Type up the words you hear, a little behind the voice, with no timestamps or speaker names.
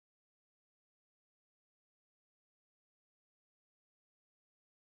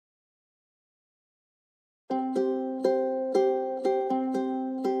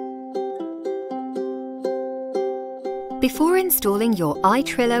Before installing your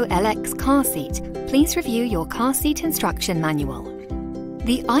i-Trillo LX car seat, please review your car seat instruction manual.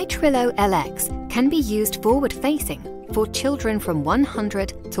 The i-Trillo LX can be used forward-facing for children from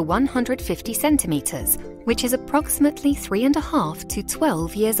 100 to 150 centimeters, which is approximately 3.5 to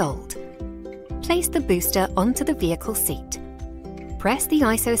 12 years old. Place the booster onto the vehicle seat. Press the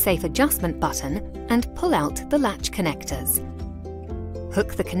ISO-Safe adjustment button and pull out the latch connectors.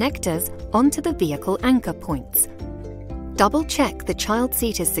 Hook the connectors onto the vehicle anchor points. Double-check the child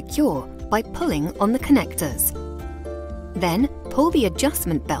seat is secure by pulling on the connectors. Then, pull the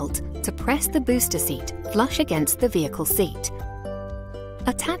adjustment belt to press the booster seat flush against the vehicle seat.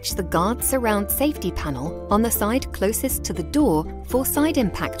 Attach the guard surround safety panel on the side closest to the door for side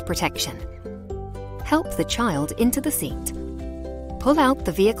impact protection. Help the child into the seat. Pull out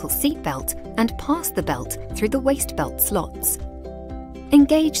the vehicle seat belt and pass the belt through the waist belt slots.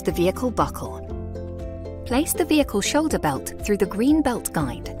 Engage the vehicle buckle. Place the vehicle shoulder belt through the green belt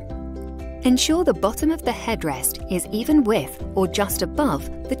guide. Ensure the bottom of the headrest is even with or just above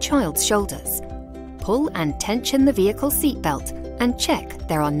the child's shoulders. Pull and tension the vehicle seat belt and check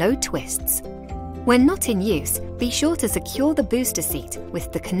there are no twists. When not in use, be sure to secure the booster seat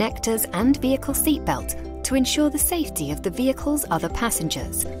with the connectors and vehicle seat belt to ensure the safety of the vehicle's other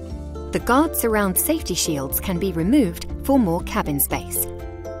passengers. The guard surround safety shields can be removed for more cabin space.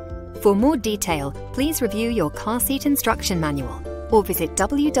 For more detail, please review your car seat instruction manual or visit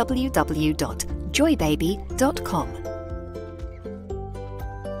www.joybaby.com.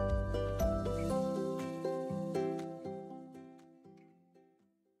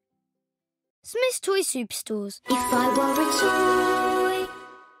 Smyths Toy Superstores. If I were a toy